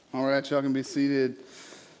All right, y'all can be seated.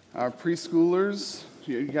 Our preschoolers,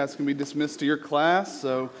 you guys can be dismissed to your class.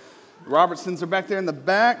 So Robertsons are back there in the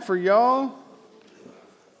back for y'all.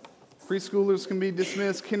 Preschoolers can be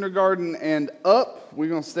dismissed, kindergarten and up. We're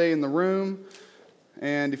going to stay in the room.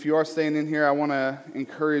 And if you are staying in here, I want to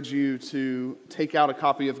encourage you to take out a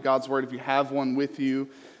copy of God's Word if you have one with you.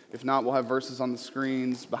 If not, we'll have verses on the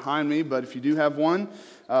screens behind me. But if you do have one,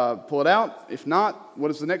 pull it out. If not,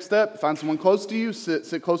 what is the next step? Find someone close to you.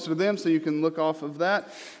 Sit closer to them so you can look off of that.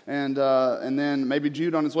 And then maybe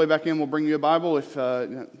Jude on his way back in will bring you a Bible. If he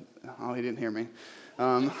didn't hear me.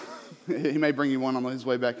 He may bring you one on his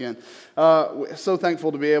way back in. So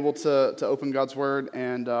thankful to be able to open God's Word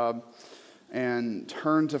and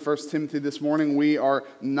turn to 1 Timothy this morning. We are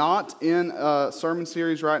not in a sermon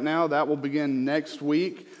series right now. That will begin next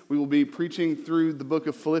week. We will be preaching through the book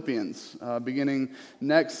of Philippians beginning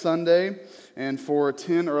next Sunday. And for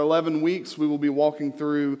 10 or 11 weeks, we will be walking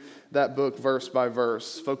through that book verse by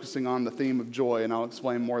verse, focusing on the theme of joy. And I'll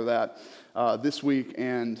explain more of that this week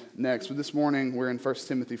and next. But this morning, we're in 1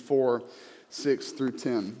 Timothy 4, 6 through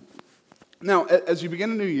 10. Now, as you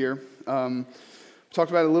begin a new year,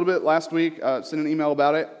 talked about it a little bit last week, sent an email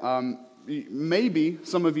about it. Maybe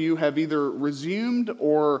some of you have either resumed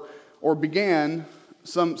or began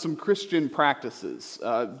some Christian practices.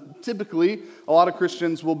 Typically, a lot of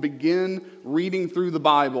Christians will begin reading through the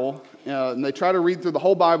Bible, and they try to read through the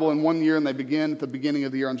whole Bible in 1 year, and they begin at the beginning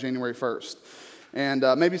of the year on January 1st. And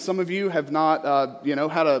maybe some of you have not,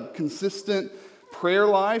 had a consistent prayer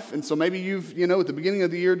life, and so maybe you've, at the beginning of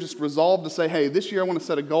the year just resolved to say, hey, this year I want to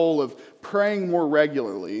set a goal of praying more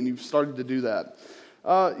regularly, and you've started to do that.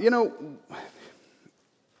 A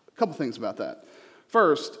couple things about that.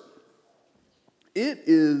 First, it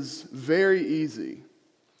is very easy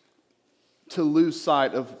to lose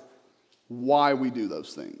sight of why we do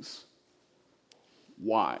those things.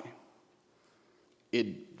 Why?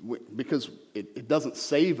 Because it doesn't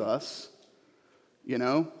save us,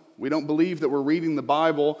 We don't believe that we're reading the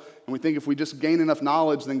Bible, and we think if we just gain enough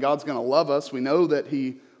knowledge, then God's going to love us. We know that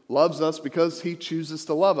He loves us because He chooses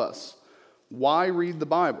to love us. Why read the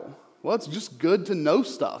Bible? Well, it's just good to know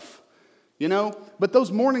stuff, But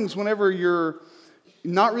those mornings whenever you're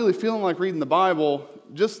not really feeling like reading the Bible,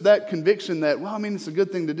 just that conviction that, it's a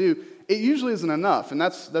good thing to do, it usually isn't enough. And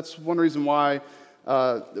that's one reason why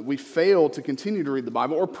we fail to continue to read the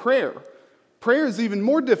Bible. Or prayer. Prayer is even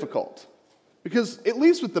more difficult. Because at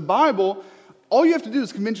least with the Bible, all you have to do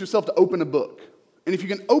is convince yourself to open a book. And if you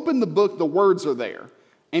can open the book, the words are there.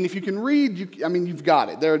 And if you can read, you've got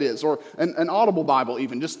it. There it is. Or an audible Bible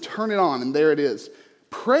even. Just turn it on and there it is.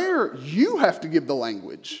 Prayer, you have to give the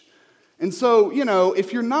language. And so,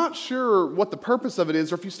 if you're not sure what the purpose of it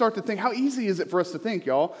is, or if you start to think, how easy is it for us to think,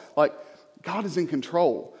 y'all? Like, God is in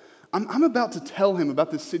control. I'm about to tell Him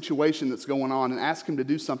about this situation that's going on and ask Him to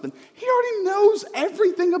do something. He already knows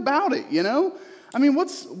everything about it,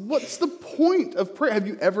 What's the point of prayer? Have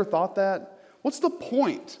you ever thought that? What's the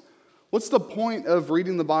point? What's the point of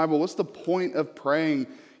reading the Bible? What's the point of praying?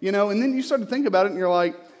 And then you start to think about it and you're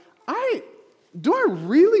like, do I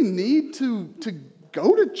really need to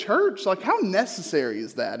go to church? Like, how necessary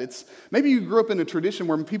is that? Maybe you grew up in a tradition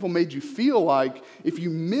where people made you feel like if you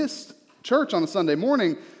missed church on a Sunday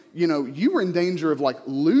morning, you were in danger of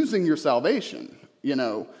losing your salvation,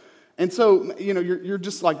 And so, you're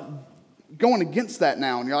just going against that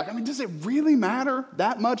now. And you're like, does it really matter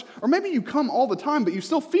that much? Or maybe you come all the time, but you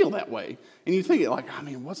still feel that way. And you think,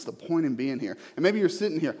 what's the point in being here? And maybe you're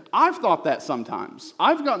sitting here. I've thought that sometimes.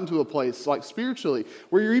 I've gotten to a place, spiritually,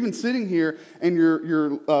 where you're even sitting here and you're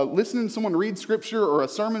listening to someone read scripture or a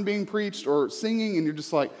sermon being preached or singing, and you're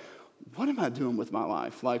just like, what am I doing with my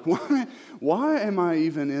life? Why am I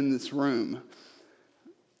even in this room?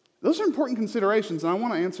 Those are important considerations, and I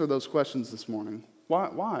want to answer those questions this morning.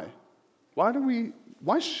 Why?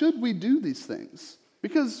 Why should we do these things?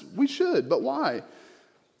 Because we should, but why?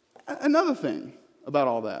 Another thing about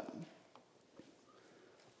all that.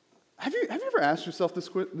 Have you ever asked yourself this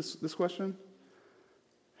question?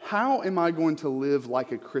 How am I going to live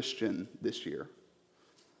like a Christian this year?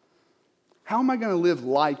 How am I going to live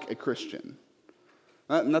like a Christian?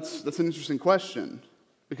 And that's an interesting question,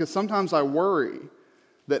 because sometimes I worry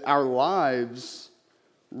that our lives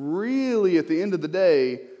really, at the end of the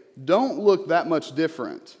day, don't look that much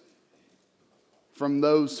different from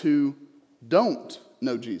those who don't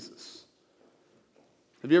know Jesus.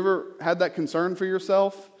 Have you ever had that concern for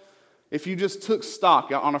yourself? If you just took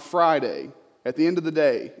stock on a Friday, at the end of the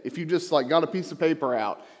day, if you just got a piece of paper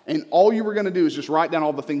out and all you were going to do is just write down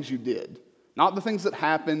all the things you did, not the things that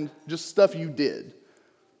happened, just stuff you did.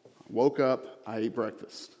 I woke up, I ate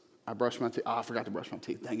breakfast. I brushed my teeth. Oh, I forgot to brush my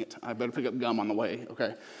teeth. Dang it. I better pick up gum on the way.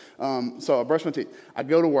 Okay. So I brushed my teeth. I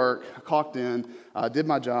go to work. I clocked in. Did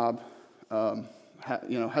my job.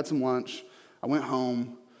 Had some lunch. I went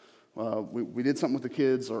home. We did something with the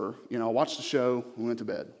kids, or I watched a show. We went to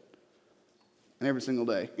bed. And every single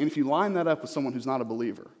day. And if you line that up with someone who's not a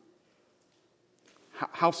believer,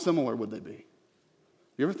 how similar would they be?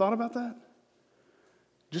 You ever thought about that?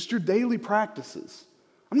 Just your daily practices.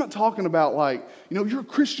 I'm not talking about you're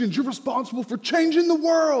Christians, you're responsible for changing the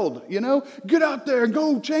world, get out there and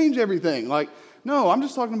go change everything. No, I'm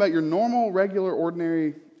just talking about your normal, regular,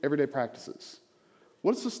 ordinary, everyday practices.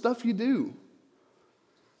 What's the stuff you do?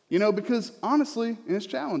 Because honestly, and it's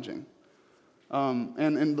challenging.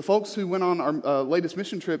 And the folks who went on our latest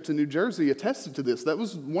mission trip to New Jersey attested to this. That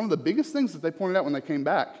was one of the biggest things that they pointed out when they came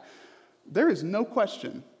back. There is no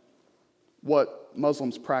question what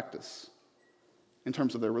Muslims practice in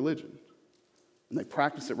terms of their religion. And they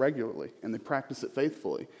practice it regularly, and they practice it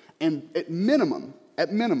faithfully. And at minimum,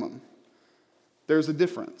 there's a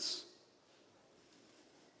difference.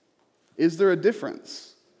 Is there a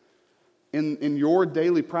difference in your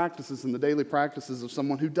daily practices and the daily practices of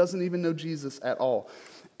someone who doesn't even know Jesus at all?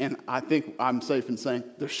 And I think I'm safe in saying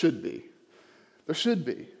there should be. There should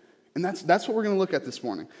be. And that's what we're going to look at this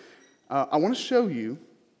morning. I want to show you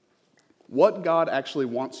what God actually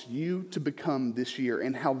wants you to become this year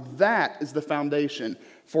and how that is the foundation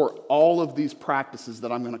for all of these practices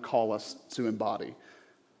that I'm going to call us to embody.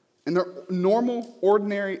 And they're normal,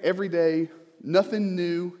 ordinary, everyday, nothing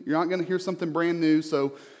new. You're not going to hear something brand new,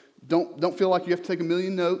 so don't feel like you have to take a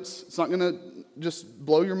million notes. It's not going to just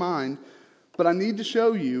blow your mind. But I need to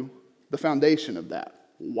show you the foundation of that.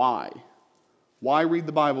 Why? Why read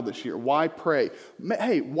the Bible this year? Why pray?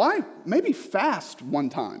 Hey, why maybe fast one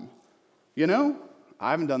time? I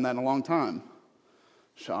haven't done that in a long time.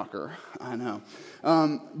 Shocker, I know.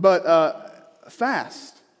 But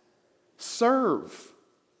fast, serve,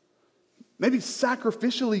 maybe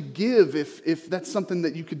sacrificially give if that's something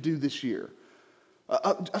that you could do this year.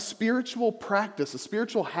 A spiritual practice, a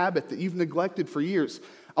spiritual habit that you've neglected for years.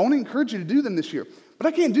 I want to encourage you to do them this year. But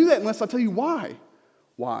I can't do that unless I tell you why.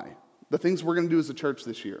 Why? The things we're going to do as a church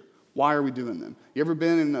this year. Why are we doing them? You ever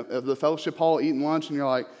been in the fellowship hall eating lunch and you're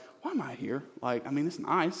like, why am I here? It's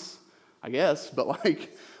nice, I guess, but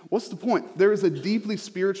what's the point? There is a deeply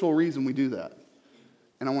spiritual reason we do that.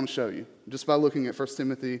 And I want to show you, just by looking at 1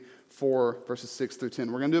 Timothy 4, verses 6 through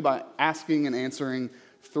 10. We're going to do it by asking and answering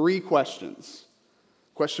 3 questions.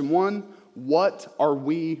 Question 1, what are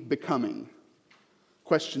we becoming?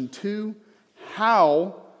 Question 2,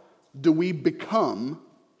 how do we become?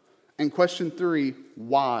 And question 3,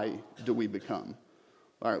 why do we become?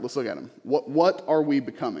 All right, let's look at them. What are we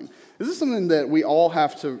becoming? This is something that we all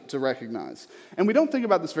have to recognize. And we don't think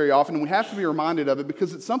about this very often, and we have to be reminded of it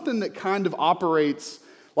because it's something that kind of operates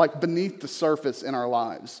beneath the surface in our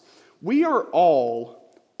lives. We are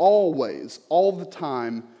always, all the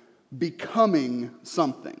time, becoming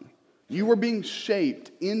something. You are being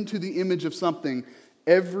shaped into the image of something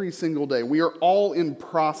every single day. We are all in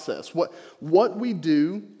process. What we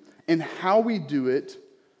do and how we do it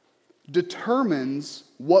determines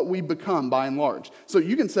what we become by and large. So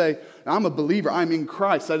you can say, I'm a believer, I'm in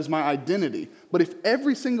Christ, that is my identity. But if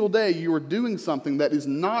every single day you are doing something that is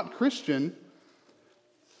not Christian,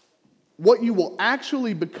 what you will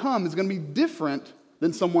actually become is going to be different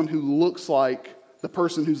than someone who looks like the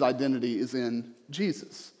person whose identity is in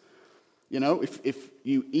Jesus. If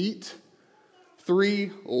you eat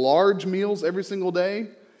 3 large meals every single day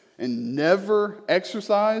and never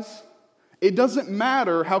exercise, it doesn't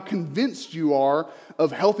matter how convinced you are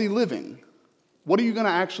of healthy living. What are you going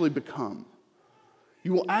to actually become?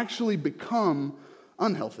 You will actually become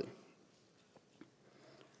unhealthy.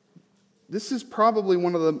 This is probably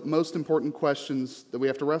one of the most important questions that we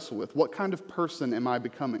have to wrestle with. What kind of person am I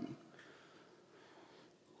becoming?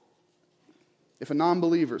 If a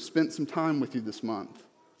non-believer spent some time with you this month,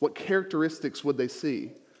 what characteristics would they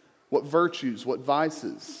see? What virtues, what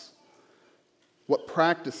vices? What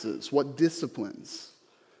practices, what disciplines?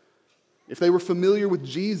 If they were familiar with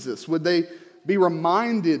Jesus, would they be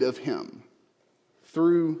reminded of him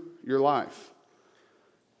through your life?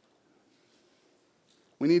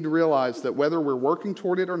 We need to realize that whether we're working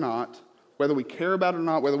toward it or not, whether we care about it or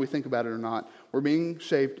not, whether we think about it or not, we're being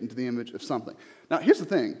shaped into the image of something. Now, here's the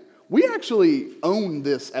thing. We actually own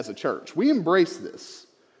this as a church. We embrace this.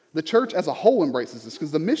 The church as a whole embraces this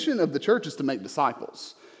because the mission of the church is to make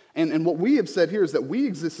disciples. And what we have said here is that we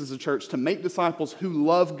exist as a church to make disciples who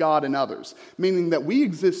love God and others, meaning that we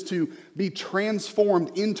exist to be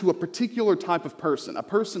transformed into a particular type of person, a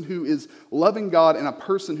person who is loving God and a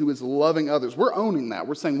person who is loving others. We're owning that.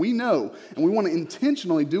 We're saying we know, and we want to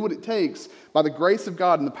intentionally do what it takes by the grace of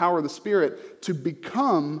God and the power of the Spirit to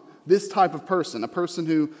become this type of person, a person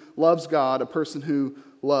who loves God, a person who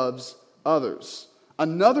loves others.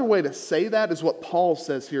 Another way to say that is what Paul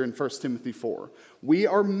says here in 1 Timothy 4. We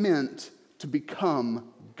are meant to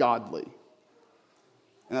become godly.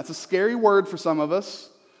 And that's a scary word for some of us.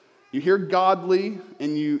 You hear godly,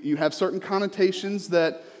 and you have certain connotations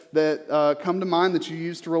that come to mind that you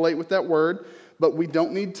use to relate with that word, but we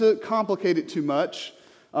don't need to complicate it too much.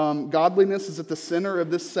 Godliness is at the center of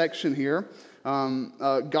this section here.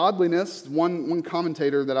 Godliness, one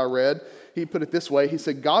commentator that I read, he put it this way. He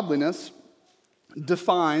said, godliness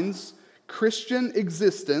defines Christian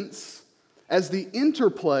existence as the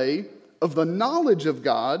interplay of the knowledge of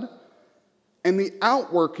God and the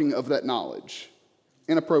outworking of that knowledge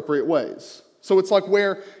in appropriate ways. So it's like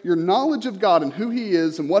where your knowledge of God and who He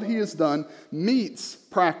is and what He has done meets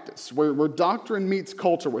practice, where doctrine meets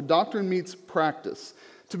culture, where doctrine meets practice.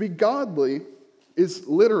 To be godly is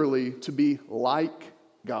literally to be like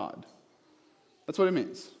God. That's what it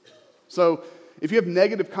means. So if you have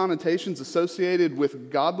negative connotations associated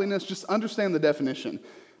with godliness, just understand the definition.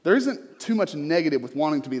 There isn't too much negative with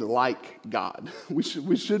wanting to be like God. We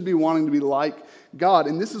should be wanting to be like God.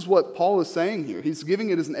 And this is what Paul is saying here. He's giving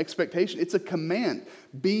it as an expectation. It's a command.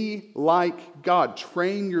 Be like God.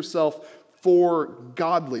 Train yourself for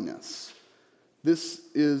godliness. This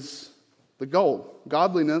is the goal.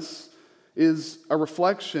 Godliness is a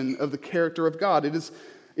reflection of the character of God. It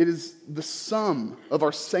is the sum of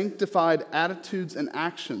our sanctified attitudes and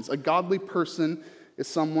actions. A godly person is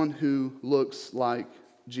someone who looks like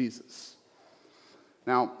Jesus.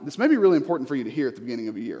 Now, this may be really important for you to hear at the beginning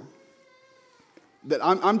of a year. That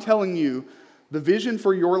I'm telling you, the vision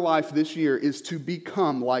for your life this year is to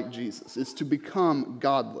become like Jesus, is to become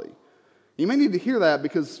godly. You may need to hear that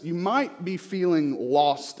because you might be feeling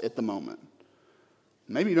lost at the moment.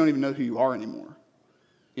 Maybe you don't even know who you are anymore.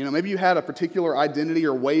 You know, maybe you had a particular identity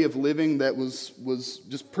or way of living that was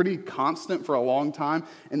just pretty constant for a long time,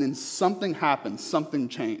 and then something happened, something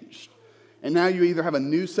changed. And now you either have a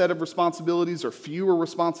new set of responsibilities or fewer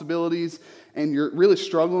responsibilities, and you're really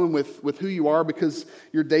struggling with who you are because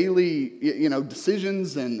your daily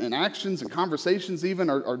decisions and actions and conversations even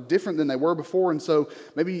are different than they were before. And so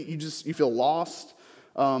maybe you feel lost.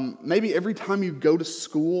 Maybe every time you go to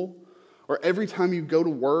school or every time you go to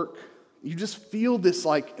work, you just feel this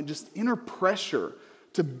just inner pressure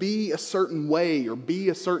to be a certain way or be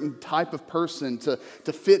a certain type of person, to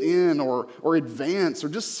fit in or advance or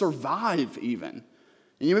just survive even.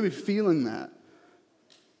 And you may be feeling that.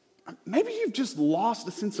 Maybe you've just lost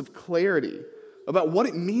a sense of clarity about what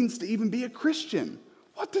it means to even be a Christian.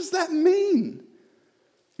 What does that mean?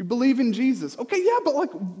 You believe in Jesus. Okay, yeah,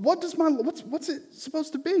 but what's it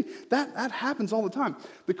supposed to be? That happens all the time.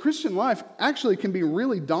 The Christian life actually can be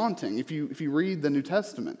really daunting if you read the New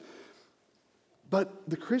Testament. But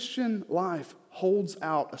the Christian life holds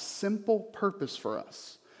out a simple purpose for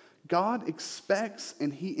us. God expects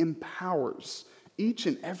and He empowers each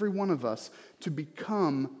and every one of us to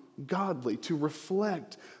become godly, to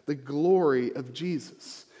reflect the glory of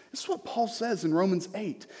Jesus. This is what Paul says in Romans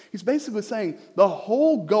 8. He's basically saying the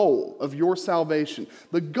whole goal of your salvation,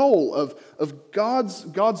 the goal of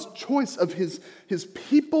God's choice of His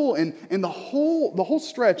people and the whole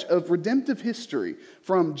stretch of redemptive history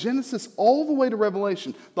from Genesis all the way to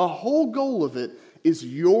Revelation, the whole goal of it is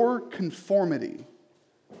your conformity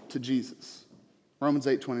to Jesus. Romans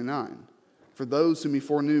 8:29. For those whom He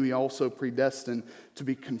foreknew, He also predestined to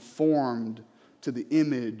be conformed to the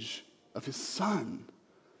image of His Son.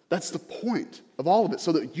 That's the point of all of it,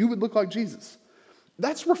 so that you would look like Jesus.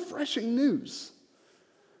 That's refreshing news.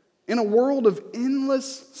 In a world of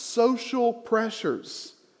endless social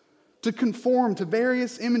pressures to conform to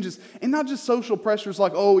various images, and not just social pressures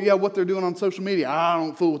like, oh yeah, what they're doing on social media, I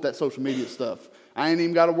don't fool with that social media stuff. I ain't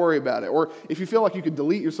even got to worry about it. Or if you feel like you could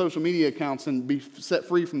delete your social media accounts and be set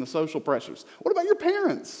free from the social pressures. What about your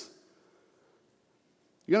parents?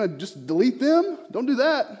 You gonna just delete them? Don't do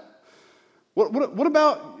that. What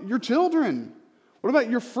about your children? What about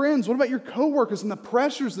your friends? What about your coworkers and the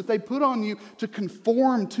pressures that they put on you to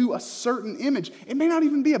conform to a certain image? It may not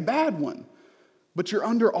even be a bad one, but you're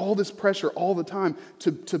under all this pressure all the time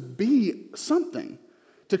to be something,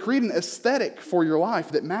 to create an aesthetic for your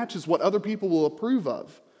life that matches what other people will approve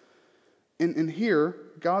of. And here,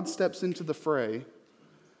 God steps into the fray,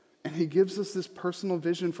 and He gives us this personal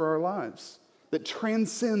vision for our lives. that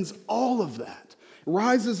transcends all of that,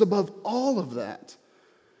 rises above all of that.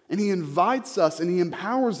 And he invites us and he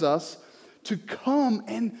empowers us to come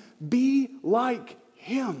and be like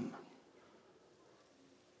him.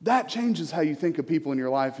 That changes how you think of people in your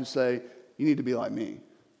life who say, you need to be like me.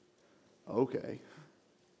 Okay.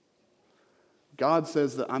 God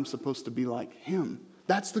says that I'm supposed to be like him.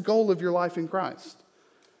 That's the goal of your life in Christ.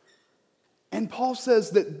 And Paul says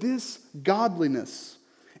that this godliness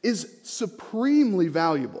is supremely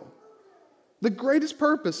valuable. The greatest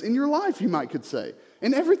purpose in your life, you might could say.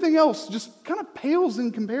 And everything else just kind of pales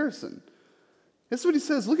in comparison. That's what he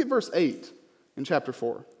says. Look at verse 8 in chapter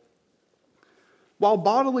 4. While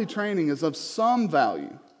bodily training is of some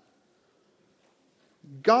value,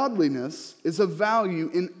 godliness is of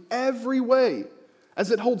value in every way,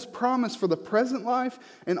 as it holds promise for the present life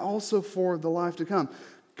and also for the life to come.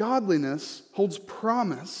 Godliness holds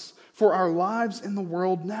promise for our lives in the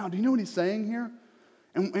world now. Do you know what he's saying here?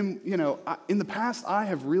 And you know, in the past, I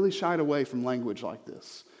have really shied away from language like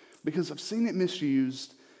this because I've seen it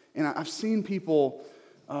misused, and I've seen people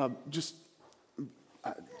just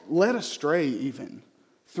led astray even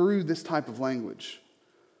through this type of language.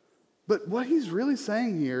 But what he's really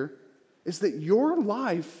saying here is that your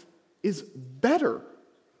life is better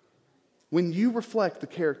when you reflect the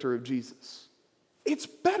character of Jesus. It's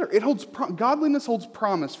better. It holds godliness holds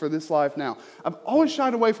promise for this life now. I've always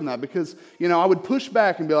shied away from that because, you know, I would push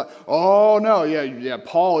back and be like, oh, no, yeah,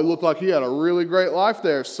 Paul, it looked like he had a really great life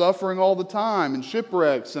there, suffering all the time and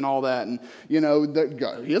shipwrecks and all that. And, you know,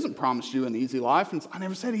 he hasn't promised you an easy life. And I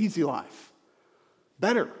never said easy life.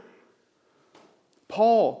 Better.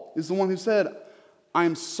 Paul is the one who said, I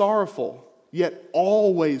am sorrowful, yet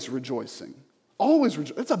always rejoicing. Always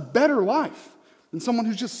rejoicing. That's a better life than someone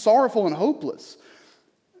who's just sorrowful and hopeless.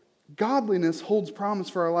 Godliness holds promise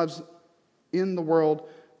for our lives in the world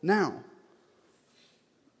now.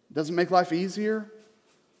 Doesn't make life easier,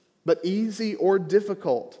 but easy or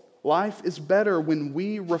difficult. Life is better when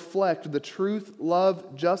we reflect the truth,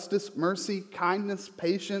 love, justice, mercy, kindness,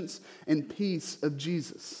 patience, and peace of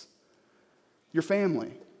Jesus. Your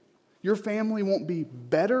family won't be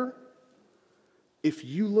better if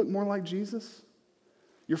you look more like Jesus.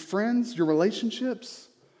 Your friends, your relationships,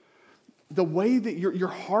 the way that your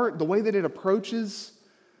heart, the way that it approaches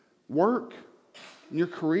work and your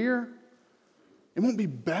career, it won't be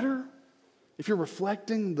better if you're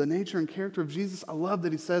reflecting the nature and character of Jesus. I love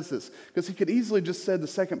that he says this because he could easily just said the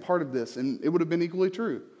second part of this and it would have been equally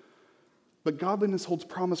true. But godliness holds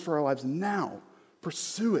promise for our lives now.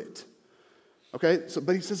 Pursue it. Okay,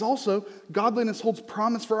 but he says also, godliness holds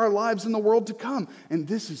promise for our lives in the world to come. And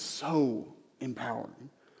this is so empowering.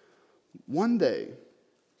 One day,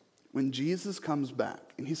 when Jesus comes back,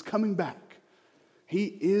 and he's coming back, he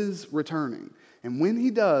is returning. And when he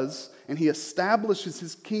does, and he establishes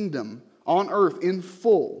his kingdom on earth in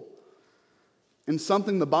full, in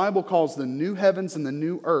something the Bible calls the new heavens and the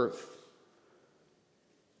new earth,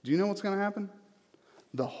 do you know what's going to happen?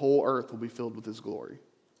 The whole earth will be filled with his glory.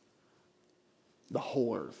 The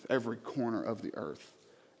whole earth, every corner of the earth,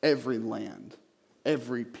 every land,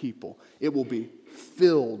 every people. It will be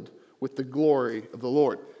filled with the glory of the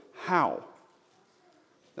Lord. How?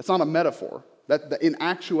 That's not a metaphor. That in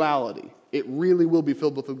actuality, it really will be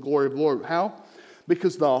filled with the glory of the Lord. How?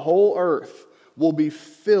 Because the whole earth will be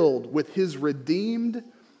filled with his redeemed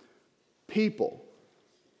people,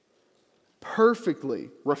 perfectly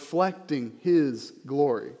reflecting his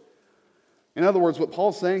glory. In other words, what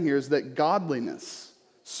Paul's saying here is that godliness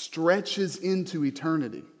stretches into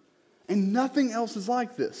eternity. And nothing else is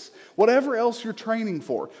like this. Whatever else you're training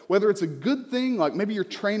for, whether it's a good thing, like maybe you're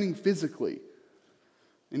training physically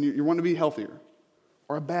and you want to be healthier,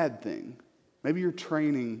 or a bad thing, maybe you're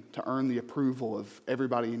training to earn the approval of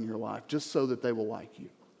everybody in your life just so that they will like you.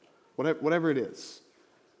 Whatever it is,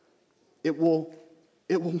 it will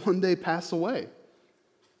one day pass away.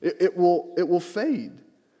 It will fade.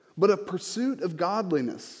 But a pursuit of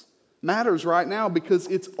godliness matters right now because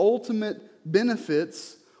its ultimate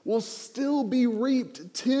benefits will still be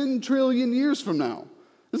reaped 10 trillion years from now.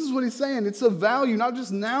 This is what he's saying. It's of value, not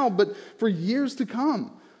just now, but for years to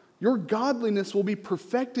come. Your godliness will be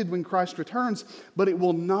perfected when Christ returns, but it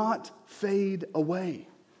will not fade away.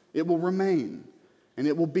 It will remain, and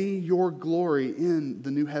it will be your glory in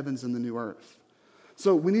the new heavens and the new earth.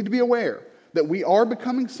 So we need to be aware that we are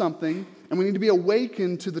becoming something, and we need to be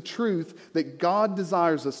awakened to the truth that God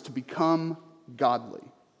desires us to become godly,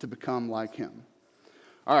 to become like him.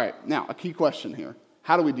 All right, now, a key question here.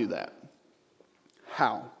 How do we do that?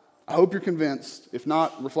 How? I hope you're convinced, if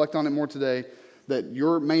not, reflect on it more today, that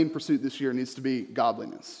your main pursuit this year needs to be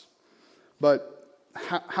godliness. But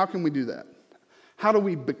how can we do that? how do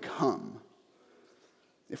we become?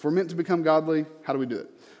 If we're meant to become godly, how do we do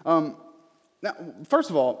it? Now,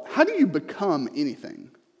 first of all, how do you become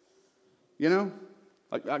anything? You know?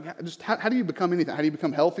 Just how do you become anything? How do you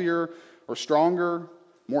become healthier or stronger,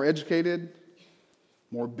 more educated,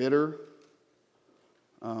 more bitter,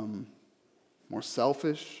 more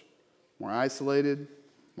selfish, more isolated,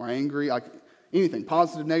 more angry? Like anything,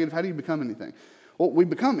 positive, negative, how do you become anything? Well, we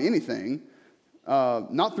become anything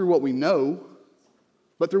not through what we know,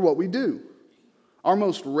 but through what we do. Our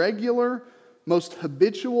most regular, most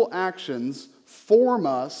habitual actions form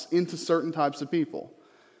us into certain types of people.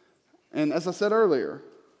 And as I said earlier,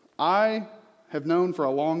 I have known for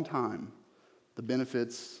a long time the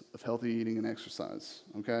benefits of healthy eating and exercise,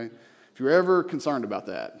 okay? If you're ever concerned about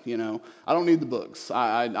that, I don't need the books.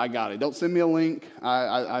 I got it. Don't send me a link.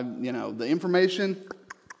 The information,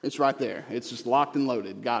 it's right there. It's just locked and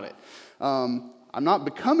loaded. Got it. I'm not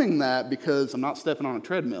becoming that because I'm not stepping on a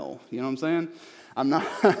treadmill. You know what I'm saying?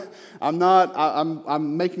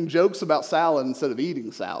 I'm making jokes about salad instead of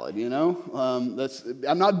eating salad, I'm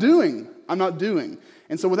not doing.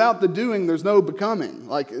 And so without the doing, there's no becoming.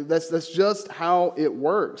 Like that's just how it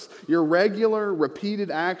works. Your regular,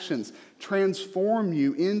 repeated actions transform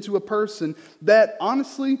you into a person that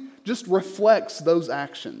honestly just reflects those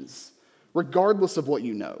actions, regardless of what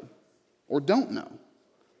you know or don't know.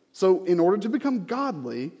 So in order to become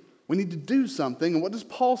godly, we need to do something. And what does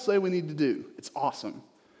Paul say we need to do? It's awesome.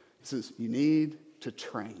 He says, you need to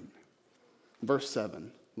train. Verse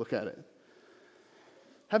 7, look at it.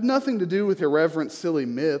 Have nothing to do with irreverent, silly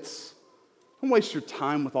myths. Don't waste your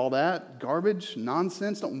time with all that garbage,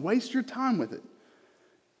 nonsense. Don't waste your time with it.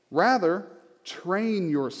 Rather, train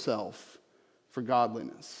yourself for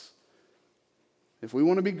godliness. If we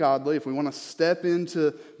want to be godly, if we want to step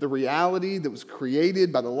into the reality that was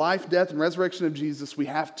created by the life, death, and resurrection of Jesus, we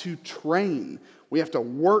have to train. We have to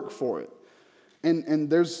work for it. And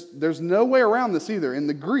there's no way around this either. In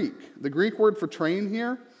the Greek word for train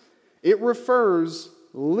here, it refers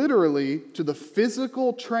literally to the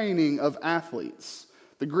physical training of athletes.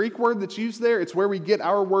 The Greek word that's used there, it's where we get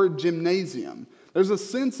our word gymnasium. There's a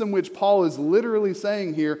sense in which Paul is literally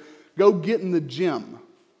saying here, go get in the gym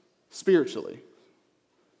spiritually.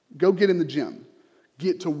 Go get in the gym.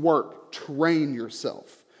 Get to work. Train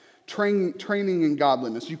yourself. Training in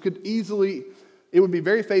godliness. It would be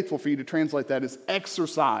very faithful for you to translate that as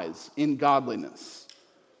exercise in godliness.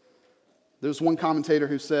 There's one commentator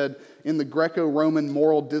who said, in the Greco-Roman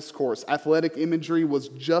moral discourse, athletic imagery was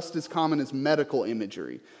just as common as medical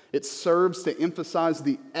imagery. It serves to emphasize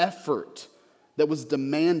the effort that was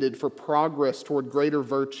demanded for progress toward greater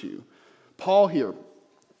virtue. Paul here,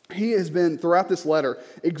 he has been, throughout this letter,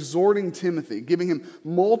 exhorting Timothy, giving him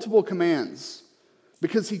multiple commands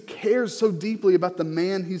because he cares so deeply about the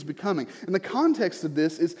man he's becoming. And the context of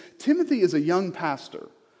this is Timothy is a young pastor.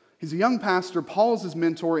 He's a young pastor. Paul is his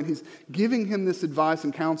mentor, and he's giving him this advice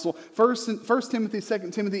and counsel. First Timothy,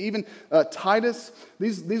 2 Timothy, even Titus.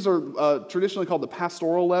 These are traditionally called the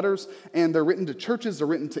pastoral letters, and they're written to churches. They're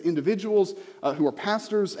written to individuals who are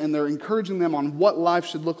pastors, and they're encouraging them on what life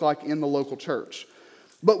should look like in the local church.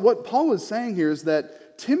 But what Paul is saying here is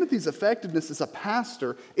that Timothy's effectiveness as a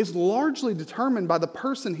pastor is largely determined by the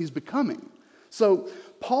person he's becoming. So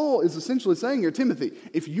Paul is essentially saying here, Timothy,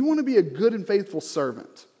 if you want to be a good and faithful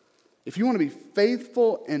servant, if you want to be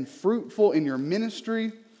faithful and fruitful in your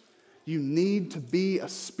ministry, you need to be a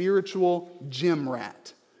spiritual gym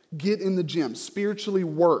rat. Get in the gym, spiritually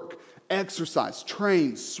work, exercise,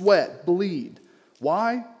 train, sweat, bleed.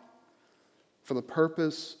 Why? For the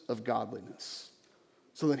purpose of godliness,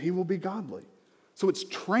 so that he will be godly. So it's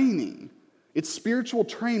training. It's spiritual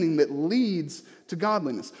training that leads to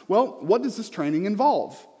godliness. Well, what does this training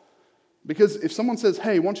involve? Because if someone says,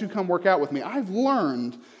 hey, why don't you come work out with me? I've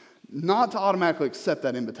learned not to automatically accept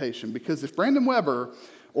that invitation, because if Brandon Weber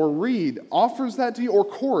or Reed offers that to you, or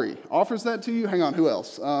Corey offers that to you, hang on, who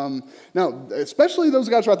else? No, especially those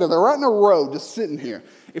guys right there. They're right in a row just sitting here.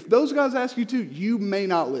 If those guys ask you to, you may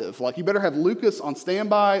not live. Like, you better have Lucas on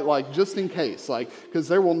standby, like, just in case, like, because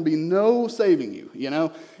there will be no saving you,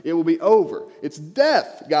 It will be over. It's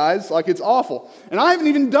death, guys. Like, it's awful. And I haven't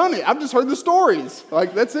even done it. I've just heard the stories.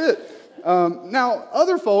 Like, that's it. Now,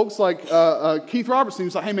 other folks, like Keith Robertson,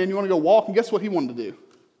 was like, hey, man, you want to go walk? And guess what he wanted to do?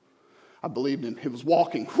 I believed him. It was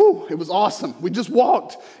walking. Whew, it was awesome. We just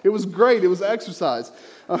walked. It was great. It was exercise.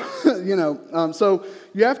 So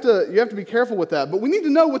you have to be careful with that. But we need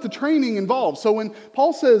to know what the training involves. So when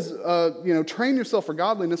Paul says, train yourself for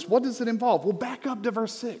godliness, what does it involve? Well, back up to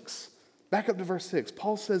verse 6. Back up to verse 6.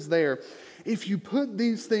 Paul says there, if you put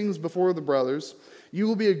these things before the brothers, You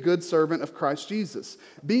will be a good servant of Christ Jesus.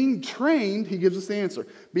 Being trained, he gives us the answer,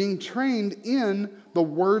 being trained in the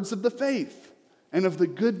words of the faith and of the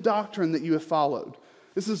good doctrine that you have followed.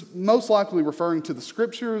 This is most likely referring to the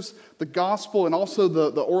scriptures, the gospel, and also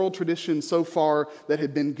the oral tradition so far that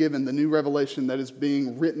had been given, the new revelation that is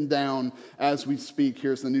being written down as we speak.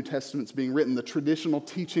 Here's the New Testament's being written, the traditional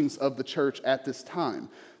teachings of the church at this time.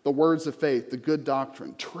 The words of faith, the good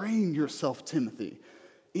doctrine. Train yourself, Timothy,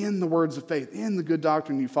 in the words of faith, in the good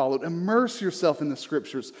doctrine you followed. Immerse yourself in the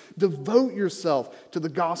scriptures. Devote yourself to the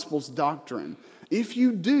gospel's doctrine. If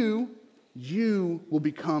you do, you will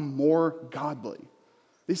become more godly.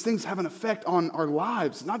 These things have an effect on our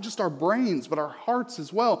lives, not just our brains, but our hearts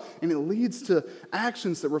as well. And it leads to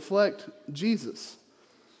actions that reflect Jesus.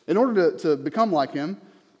 In order to become like him,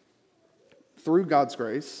 through God's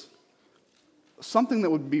grace, something that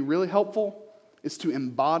would be really helpful is to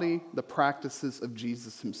embody the practices of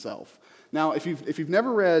Jesus himself. Now, if you've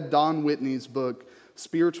never read Don Whitney's book,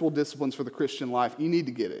 Spiritual Disciplines for the Christian Life, you need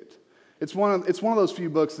to get it. It's one of those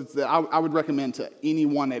few books that I would recommend to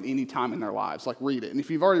anyone at any time in their lives. Like, read it. And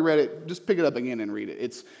if you've already read it, just pick it up again and read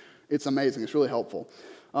it. It's amazing. It's really helpful.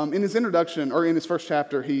 In his introduction, or in his first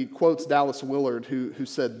chapter, he quotes Dallas Willard, who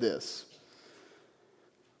said this: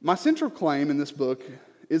 "My central claim in this book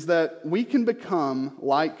is that we can become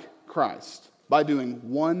like Christ by doing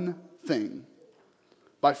one thing,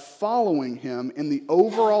 by following him in the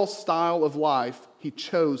overall style of life he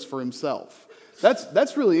chose for himself."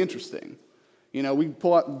 That's really interesting. You know, we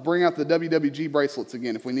bring out the WWG bracelets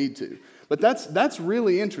again if we need to. But that's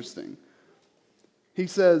really interesting. He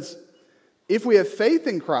says, if we have faith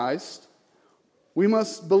in Christ, we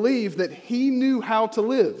must believe that he knew how to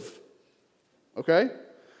live. Okay?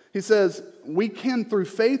 He says, we can, through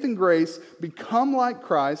faith and grace, become like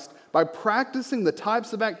Christ by practicing the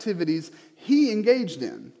types of activities he engaged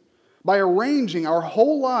in, by arranging our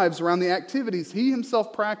whole lives around the activities he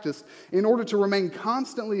himself practiced in order to remain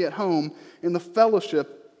constantly at home in the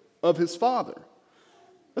fellowship of his Father.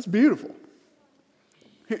 That's beautiful.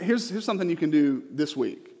 Here's something you can do this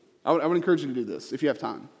week. I would encourage you to do this if you have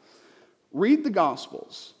time. Read the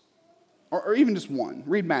Gospels, or even just one.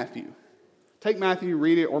 Read Matthew. Take Matthew,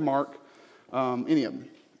 read it, or Mark, any of them.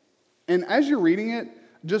 And as you're reading it,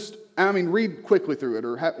 read quickly through it,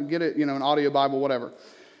 or get it, an audio Bible, whatever.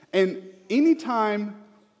 And anytime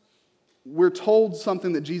we're told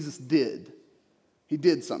something that Jesus did, he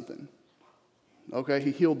did something. Okay,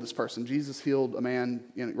 he healed this person. Jesus healed a man,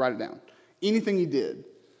 write it down. Anything he did.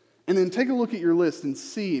 And then take a look at your list and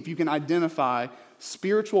see if you can identify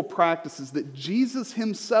spiritual practices that Jesus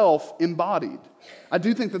himself embodied. I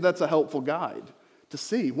do think that that's a helpful guide to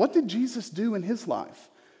see. What did Jesus do in his life?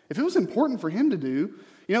 If it was important for him to do,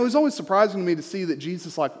 it was always surprising to me to see that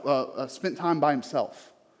Jesus spent time by himself.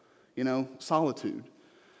 Solitude.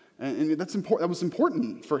 And that's important. That was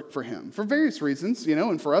important for him for various reasons,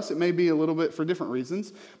 and for us it may be a little bit for different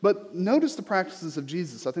reasons. But notice the practices of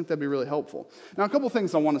Jesus. I think that'd be really helpful. Now, a couple of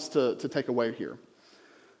things I want us to take away here.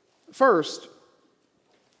 First,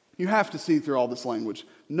 you have to see through all this language,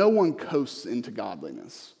 no one coasts into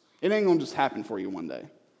godliness. It ain't going to just happen for you one day,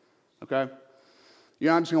 okay?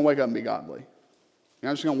 You're not just going to wake up and be godly. You're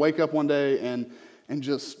not just going to wake up one day and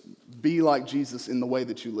just be like Jesus in the way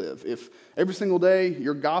that you live. If every single day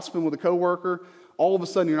you're gossiping with a coworker, all of a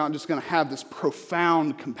sudden you're not just going to have this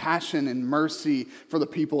profound compassion and mercy for the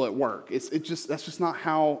people at work. That's just not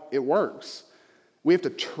how it works. We have to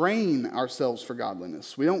train ourselves for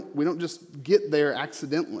godliness. We don't just get there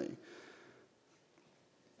accidentally.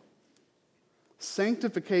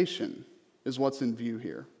 Sanctification is what's in view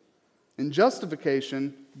here. In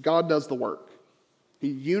justification, God does the work.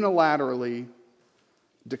 He unilaterally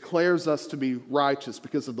declares us to be righteous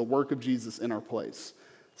because of the work of Jesus in our place.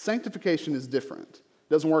 Sanctification is different. It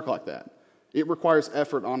doesn't work like that. It requires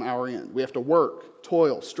effort on our end. We have to work,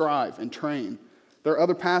 toil, strive, and train. There are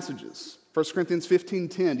other passages. 1 Corinthians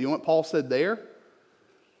 15:10. Do you know what Paul said there?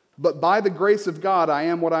 But by the grace of God, I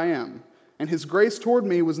am what I am. And his grace toward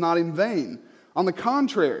me was not in vain. On the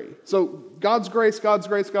contrary. So God's grace, God's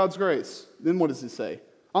grace, God's grace. Then what does he say?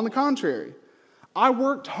 On the contrary. I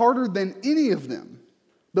worked harder than any of them,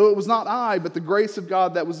 though it was not I, but the grace of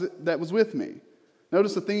God that was with me.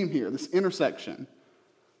 Notice the theme here, this intersection.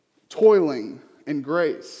 Toiling and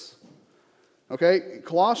grace. Okay,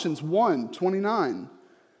 Colossians 1:29.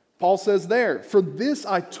 Paul says there, for this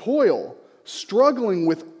I toil, struggling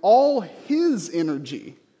with all his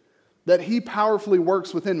energy that he powerfully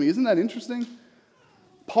works within me. Isn't that interesting?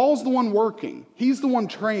 Paul's the one working. He's the one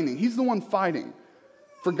training. He's the one fighting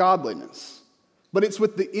for godliness. But it's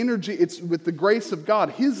with the energy, it's with the grace of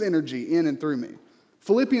God, his energy in and through me.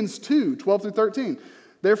 Philippians 2, 12 through 13.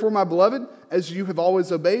 Therefore, my beloved, as you have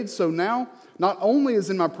always obeyed, so now, not only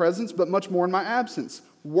as in my presence, but much more in my absence,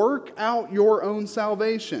 work out your own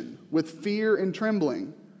salvation with fear and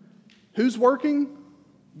trembling. Who's working?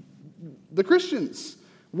 The Christians.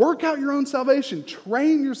 Work out your own salvation.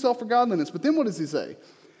 Train yourself for godliness. But then what does he say?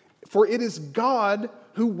 For it is God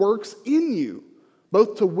who works in you,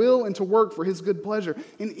 both to will and to work for his good pleasure.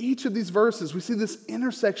 In each of these verses, we see this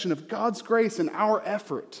intersection of God's grace and our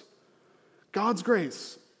effort. God's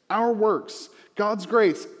grace, our works. God's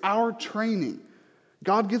grace, our training.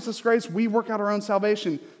 God gives us grace. We work out our own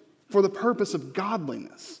salvation for the purpose of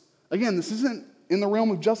godliness. Again, this isn't in the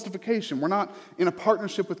realm of justification. We're not in a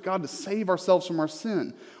partnership with God to save ourselves from our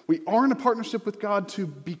sin. We are in a partnership with God to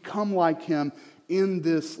become like him in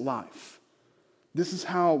this life. This is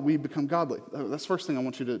how we become godly. That's the first thing I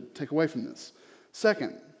want you to take away from this.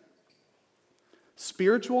 Second,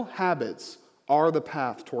 spiritual habits are the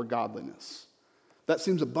path toward godliness. That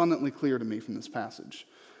seems abundantly clear to me from this passage.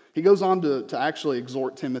 He goes on to actually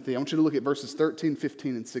exhort Timothy. I want you to look at verses 13,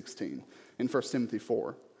 15, and 16 in 1 Timothy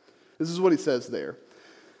 4. This is what he says there.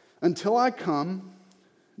 Until I come,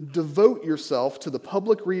 devote yourself to the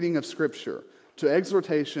public reading of Scripture, to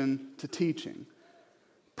exhortation, to teaching.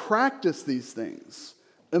 Practice these things.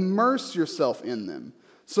 Immerse yourself in them,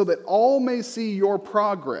 so that all may see your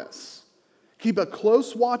progress. Keep a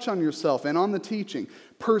close watch on yourself and on the teaching.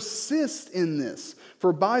 Persist in this,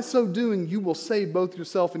 for by so doing you will save both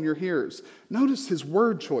yourself and your hearers. Notice his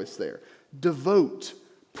word choice there. Devote,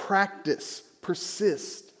 practice,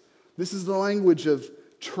 persist. This is the language of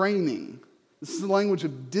training. This is the language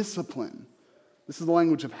of discipline. This is the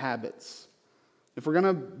language of habits. If we're going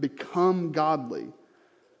to become godly,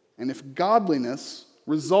 and if godliness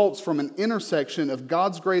results from an intersection of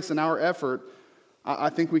God's grace and our effort, I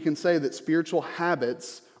think we can say that spiritual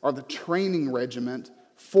habits are the training regiment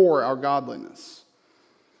for our godliness.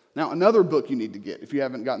 Now, another book you need to get, if you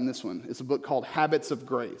haven't gotten this one, is a book called Habits of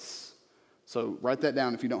Grace. So write that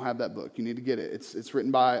down if you don't have that book. You need to get it. It's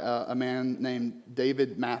written by a man named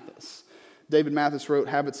David Mathis. David Mathis wrote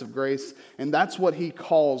Habits of Grace, and that's what he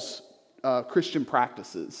calls Christian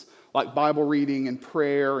practices, like Bible reading and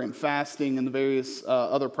prayer and fasting and the various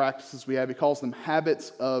other practices we have. He calls them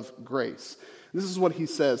habits of grace. This is what he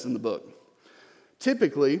says in the book.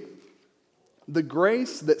 Typically, the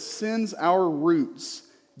grace that sends our roots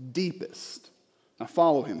deepest. Now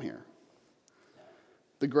follow him here.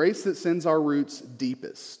 The grace that sends our roots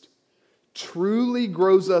deepest truly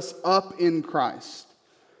grows us up in Christ,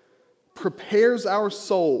 prepares our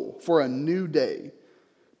soul for a new day,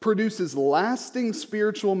 produces lasting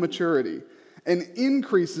spiritual maturity, and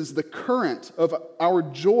increases the current of our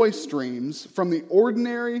joy streams from the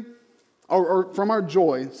ordinary, or from our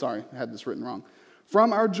joy, sorry, I had this written wrong.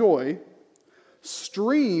 From our joy,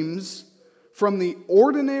 streams from the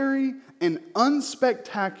ordinary and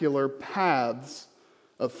unspectacular paths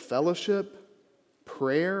of fellowship,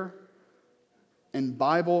 prayer, and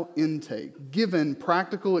Bible intake, given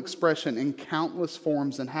practical expression in countless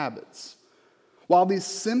forms and habits. While these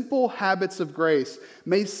simple habits of grace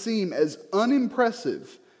may seem as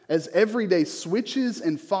unimpressive as everyday switches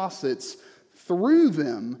and faucets, through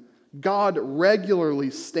them, God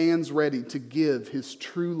regularly stands ready to give his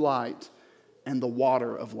true light and the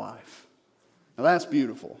water of life. Now that's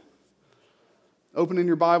beautiful. Opening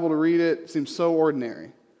your Bible to read it seems so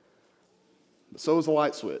ordinary. But so is a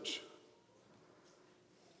light switch.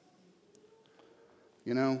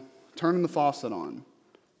 You know, turning the faucet on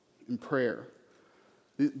in prayer.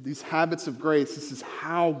 These habits of grace, this is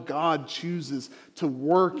how God chooses to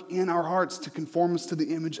work in our hearts to conform us to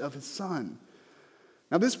the image of his Son.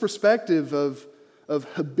 Now, this perspective of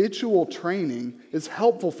habitual training is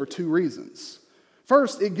helpful for two reasons.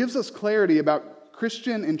 First, it gives us clarity about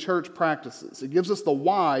Christian and church practices. It gives us the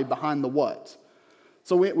why behind the what.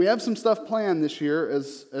 So we have some stuff planned this year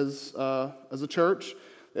as a church.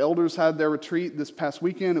 The elders had their retreat this past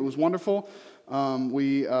weekend. It was wonderful.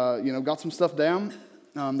 We got some stuff down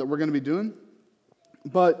that we're going to be doing.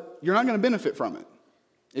 But you're not going to benefit from it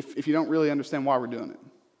if you don't really understand why we're doing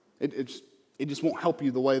it. It just won't help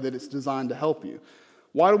you the way that it's designed to help you.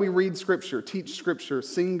 Why do we read Scripture, teach Scripture,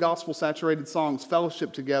 sing gospel-saturated songs,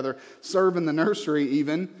 fellowship together, serve in the nursery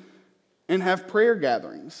even, and have prayer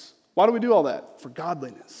gatherings? Why do we do all that? For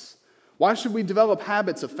godliness. Why should we develop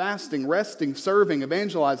habits of fasting, resting, serving,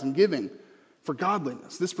 evangelizing, giving? For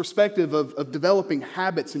godliness. This perspective of developing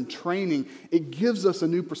habits and training, it gives us a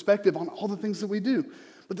new perspective on all the things that we do.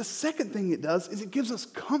 But the second thing it does is it gives us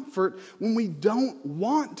comfort when we don't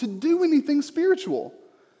want to do anything spiritual.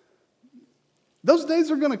 Those days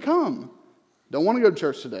are going to come. Don't want to go to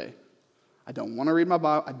church today. I don't want to read my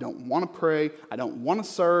Bible. I don't want to pray. I don't want to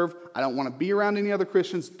serve. I don't want to be around any other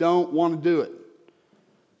Christians. Don't want to do it.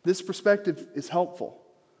 This perspective is helpful.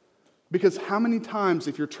 Because how many times,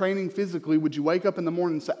 if you're training physically, would you wake up in the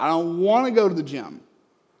morning and say, I don't want to go to the gym.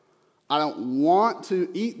 I don't want to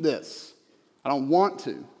eat this. I don't want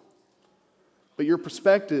to. But your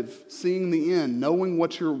perspective, seeing the end, knowing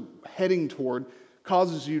what you're heading toward,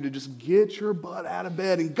 causes you to just get your butt out of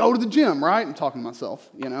bed and go to the gym, right? I'm talking to myself,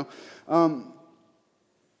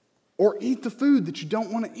 or eat the food that you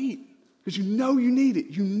don't want to eat because you know you need it.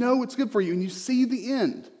 You know it's good for you and you see the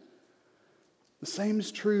end. The same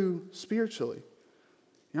is true spiritually.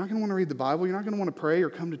 You're not going to want to read the Bible. You're not going to want to pray or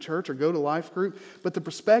come to church or go to life group. But the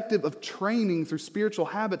perspective of training through spiritual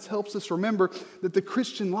habits helps us remember that the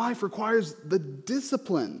Christian life requires the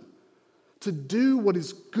discipline to do what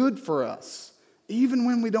is good for us, even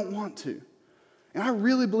when we don't want to. And I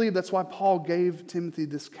really believe that's why Paul gave Timothy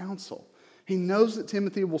this counsel. He knows that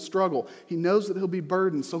Timothy will struggle. He knows that he'll be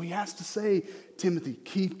burdened. So he has to say, Timothy,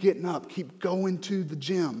 keep getting up. Keep going to the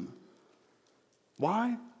gym.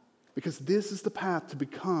 Why? Because this is the path to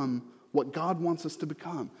become what God wants us to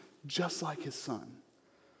become, just like his son.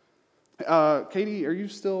 Katie, are you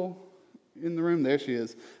still in the room? There she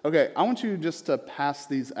is. Okay, I want you just to pass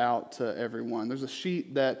these out to everyone. There's a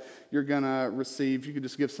sheet that you're going to receive. You could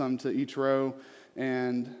just give some to each row.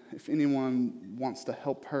 And if anyone wants to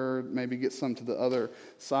help her, maybe get some to the other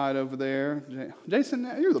side over there. Jason,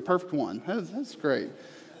 you're the perfect one. That's great.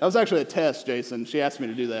 That was actually a test, Jason. She asked me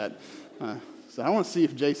to do that. So I want to see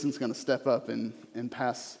if Jason's going to step up and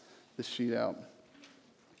pass this sheet out.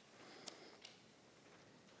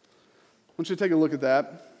 I want you to take a look at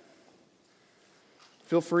that.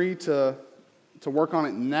 Feel free to work on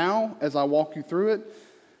it now as I walk you through it.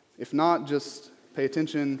 If not, just pay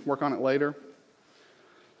attention, work on it later.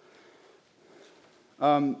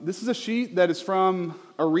 This is a sheet that is from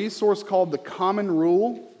a resource called The Common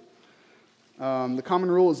Rule. The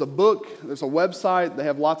Common Rule is a book. There's a website. They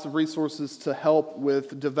have lots of resources to help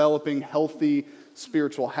with developing healthy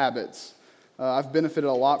spiritual habits. I've benefited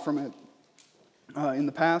a lot from it in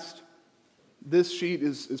the past. This sheet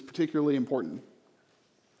is particularly important.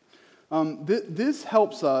 This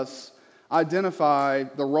helps us identify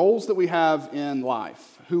the roles that we have in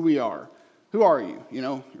life, who we are. Who are you?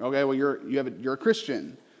 Okay, well, you're a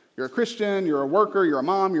Christian. You're a Christian, you're a worker, you're a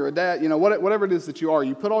mom, you're a dad, whatever it is that you are.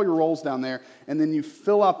 You put all your roles down there, and then you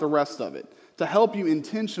fill out the rest of it to help you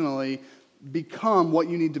intentionally become what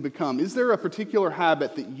you need to become. Is there a particular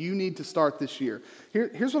habit that you need to start this year?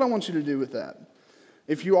 Here's what I want you to do with that.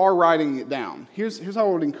 If you are writing it down, here's how I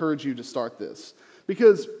would encourage you to start this.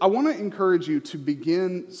 Because I want to encourage you to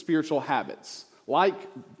begin spiritual habits, like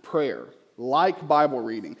prayer, like Bible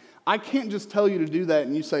reading. I can't just tell you to do that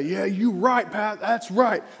and you say, yeah, you right, Pat, that's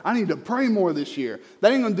right. I need to pray more this year.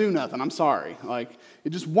 That ain't going to do nothing. I'm sorry. It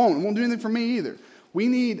just won't. It won't do anything for me either. We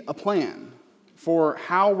need a plan for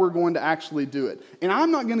how we're going to actually do it. And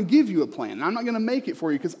I'm not going to give you a plan. I'm not going to make it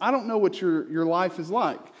for you because I don't know what your life is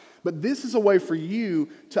like. But this is a way for you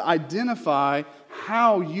to identify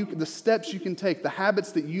the steps you can take, the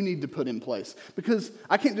habits that you need to put in place. Because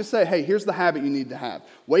I can't just say, hey, here's the habit you need to have.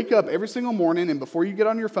 Wake up every single morning, and before you get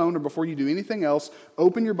on your phone or before you do anything else,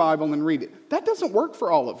 open your Bible and read it. That doesn't work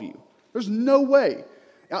for all of you. There's no way.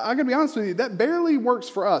 I'm going to be honest with you, that barely works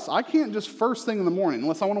for us. I can't just first thing in the morning,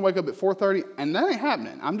 unless I want to wake up at 4:30, and that ain't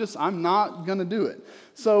happening. I'm not going to do it.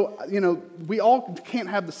 So, we all can't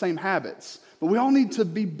have the same habits. But we all need to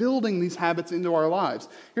be building these habits into our lives.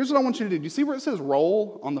 Here's what I want you to do. Do you see where it says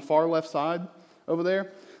roll on the far left side over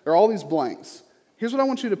there? There are all these blanks. Here's what I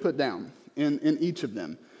want you to put down in each of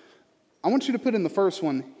them. I want you to put in the first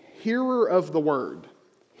one, hearer of the word.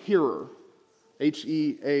 Hearer.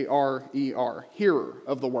 H-E-A-R-E-R. Hearer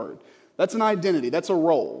of the word. That's an identity. That's a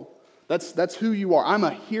role. That's who you are. I'm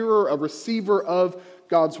a hearer, a receiver of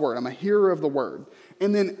God's word. I'm a hearer of the word.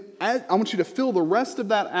 And then I want you to fill the rest of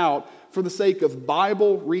that out for the sake of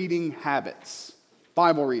Bible reading habits.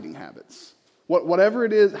 Bible reading habits. Whatever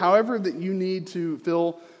it is, however that you need to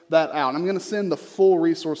fill that out. I'm going to send the full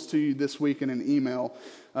resource to you this week in an email.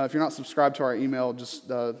 If you're not subscribed to our email, just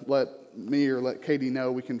let me or let Katie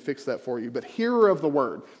know. We can fix that for you. But hearer of the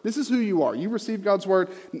word. This is who you are. You receive God's word.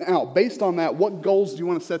 Now, based on that, what goals do you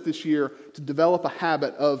want to set this year to develop a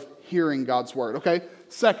habit of hearing God's word? Okay,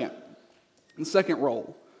 the second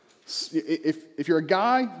role. If you're a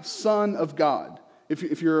guy, son of God.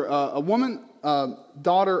 If you're a woman,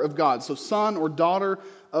 daughter of God. So son or daughter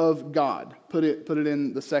of God. Put it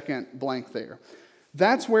in the second blank there.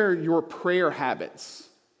 That's where your prayer habits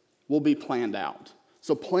will be planned out.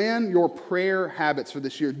 So plan your prayer habits for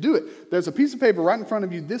this year. Do it. There's a piece of paper right in front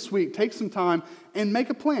of you this week. Take some time and make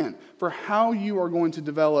a plan for how you are going to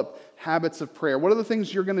develop habits of prayer. What are the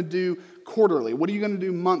things you're going to do quarterly? What are you going to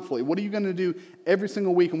do monthly? What are you going to do every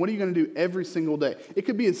single week? And what are you going to do every single day? It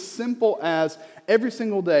could be as simple as every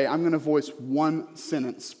single day I'm going to voice one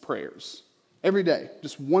sentence prayers. Every day,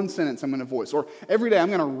 just one sentence I'm going to voice. Or every day I'm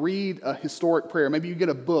going to read a historic prayer. Maybe you get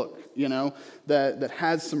a book, that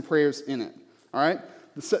has some prayers in it. All right?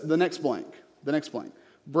 The next blank.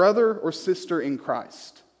 Brother or sister in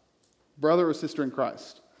Christ. Brother or sister in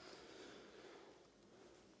Christ.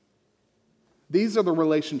 These are the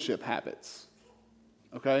relationship habits.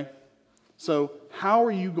 Okay? So how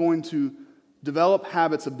are you going to develop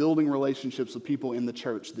habits of building relationships with people in the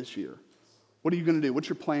church this year? What are you going to do? What's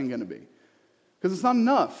your plan going to be? Because it's not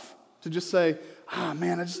enough to just say,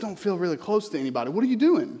 man, I just don't feel really close to anybody. What are you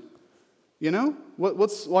doing?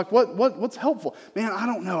 What's helpful? Man, I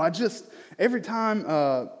don't know. I just, every time,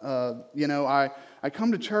 I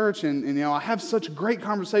come to church and I have such great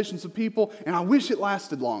conversations with people, and I wish it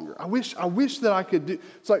lasted longer. I wish that I could do.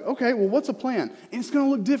 It's like, okay, well, what's a plan? And it's going to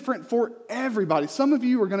look different for everybody. Some of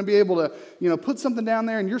you are going to be able to, put something down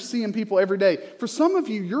there, and you're seeing people every day. For some of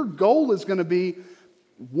you, your goal is going to be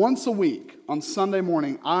once a week on Sunday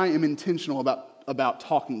morning, I am intentional about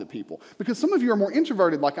talking to people. Because some of you are more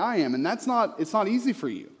introverted like I am, and it's not easy for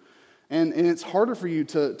you. And it's harder for you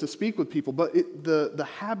to speak with people. But the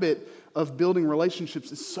habit of building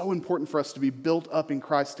relationships is so important for us to be built up in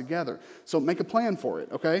Christ together. So make a plan for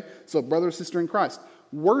it, okay? So brother or sister in Christ.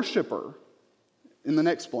 Worshiper, in the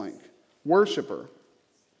next blank. Worshiper.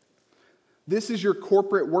 This is your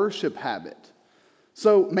corporate worship habit.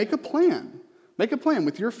 So make a plan. Make a plan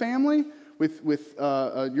with your family, with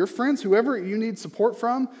your friends, whoever you need support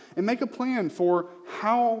from, and make a plan for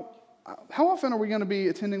how often are we going to be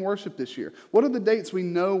attending worship this year? What are the dates we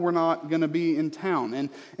know we're not going to be in town?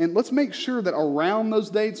 And let's make sure that around those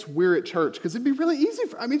dates we're at church, because it'd be really easy.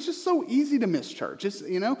 It's just so easy to miss church,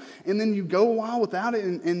 and then you go a while without it,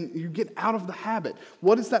 and you get out of the habit.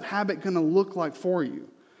 What is that habit going to look like for you?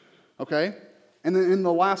 Okay? And then in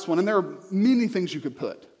the last one, and there are many things you could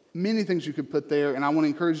put. Many things you could put there, and I want to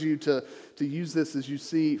encourage you to use this as you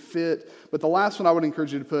see fit. But the last one I would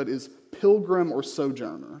encourage you to put is pilgrim or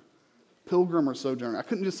sojourner. Pilgrim or sojourner. I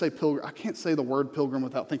couldn't just say pilgrim. I can't say the word pilgrim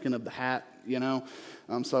without thinking of the hat,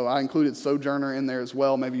 So I included sojourner in there as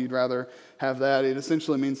well. Maybe you'd rather have that. It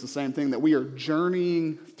essentially means the same thing, that we are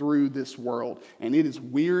journeying through this world, and it is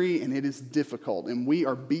weary and it is difficult, and we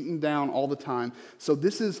are beaten down all the time. So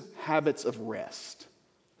this is habits of rest,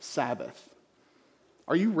 Sabbath.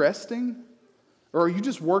 Are you resting? Or are you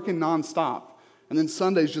just working nonstop? And then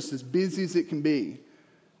Sunday's just as busy as it can be.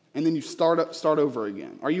 And then you start over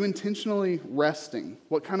again. Are you intentionally resting?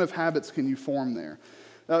 What kind of habits can you form there?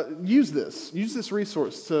 Use this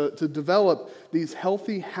resource to develop these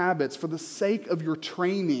healthy habits for the sake of your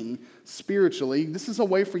training spiritually. This is a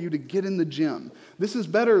way for you to get in the gym. This is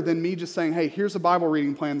better than me just saying, hey, here's a Bible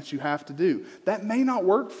reading plan that you have to do. That may not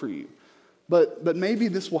work for you. But maybe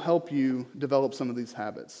this will help you develop some of these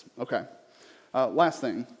habits. Okay, last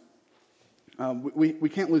thing. We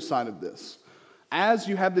can't lose sight of this. As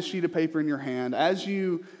you have this sheet of paper in your hand, as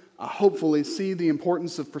you hopefully see the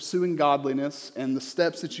importance of pursuing godliness and the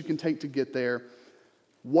steps that you can take to get there,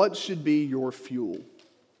 what should be your fuel?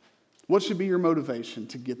 What should be your motivation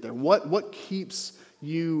to get there? What keeps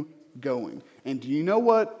you going? And do you know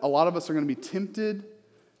what a lot of us are going to be tempted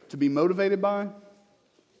to be motivated by?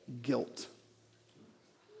 Guilt.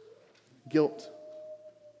 Guilt.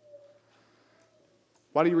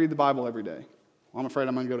 Why do you read the Bible every day? Well, I'm afraid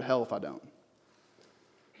I'm going to go to hell if I don't.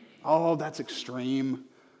 Oh, that's extreme.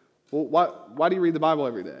 Well, why do you read the Bible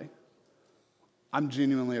every day? I'm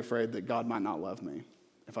genuinely afraid that God might not love me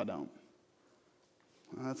if I don't.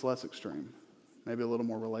 Well, that's less extreme. Maybe a little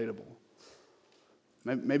more relatable.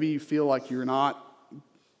 Maybe you feel like you're not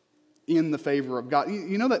in the favor of God.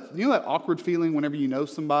 You know that awkward feeling whenever you know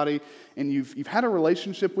somebody and you've had a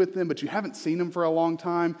relationship with them, but you haven't seen them for a long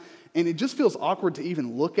time, and it just feels awkward to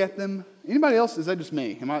even look at them. Anybody else? Is that just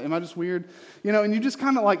me? Am I just weird? And you just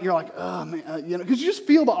kind of like, you're like, oh man, because you just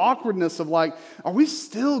feel the awkwardness of like, are we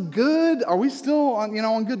still good? Are we still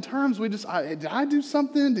on good terms? Did I do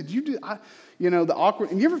something? Did you do? The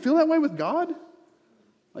awkward. And you ever feel that way with God?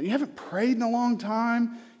 Like you haven't prayed in a long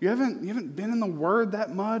time. You haven't been in the Word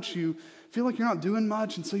that much. You feel like you're not doing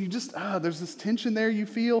much, and so you just there's this tension there you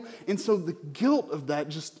feel, and so the guilt of that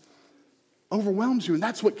just overwhelms you, and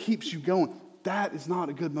that's what keeps you going. That is not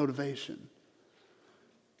a good motivation.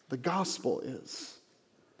 The gospel is.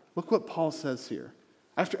 Look what Paul says here.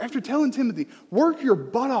 After telling Timothy, work your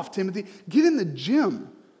butt off, Timothy, get in the gym,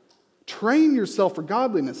 train yourself for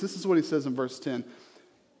godliness. This is what he says in verse 10.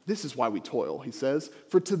 This is why we toil, he says.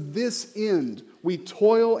 For to this end we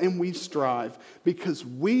toil and we strive, because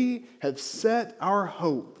we have set our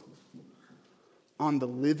hope on the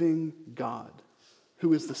living God,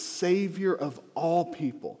 who is the Savior of all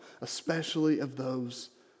people, especially of those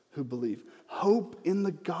who believe. Hope in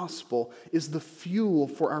the gospel is the fuel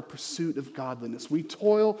for our pursuit of godliness. We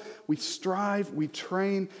toil, we strive, we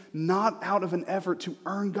train, not out of an effort to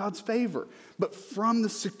earn God's favor, but from the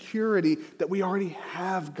security that we already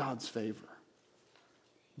have God's favor.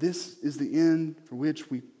 This is the end for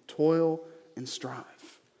which we toil and strive.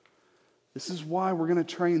 This is why we're going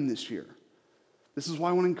to train this year. This is why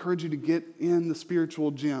I want to encourage you to get in the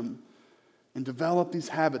spiritual gym and develop these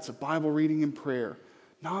habits of Bible reading and prayer.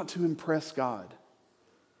 Not to impress God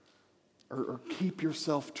or keep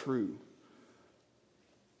yourself true,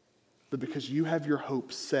 but because you have your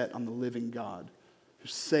hope set on the living God who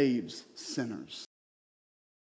saves sinners.